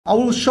I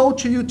will show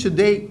to you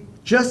today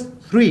just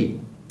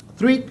three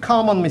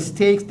common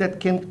mistakes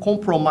that can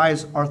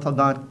compromise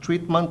orthodontic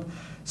treatment,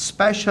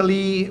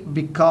 especially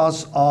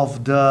because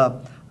of the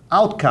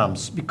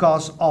outcomes,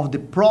 because of the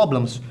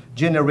problems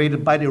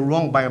generated by the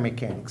wrong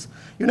biomechanics.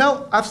 You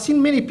know, I've seen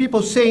many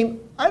people saying,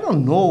 I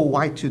don't know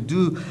why to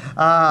do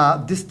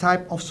this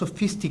type of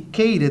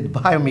sophisticated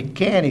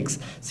biomechanics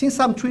since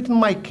I'm treating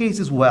my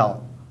cases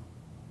well.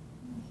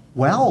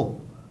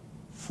 Well,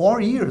 4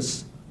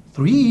 years.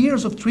 3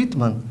 years of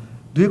treatment.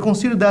 Do you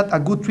consider that a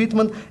good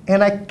treatment?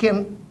 And I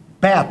can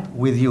bet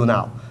with you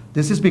now,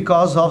 this is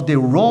because of the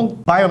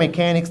wrong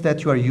biomechanics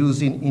that you are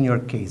using in your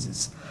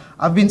cases.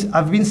 I've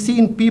been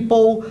seeing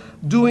people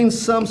doing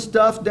some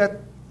stuff that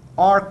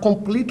are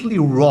completely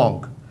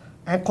wrong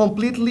and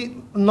completely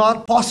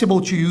not possible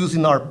to use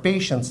in our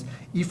patients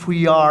if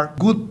we are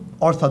good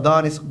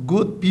orthodontists,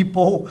 good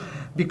people,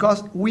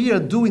 because we are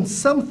doing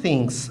some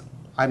things.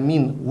 I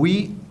mean,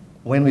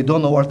 when we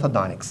don't know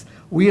orthodontics,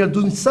 we are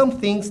doing some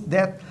things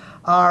that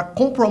are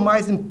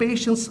compromising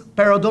patients'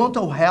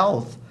 periodontal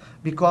health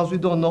because we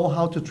don't know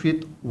how to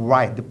treat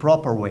right, the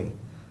proper way.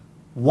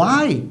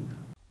 Why?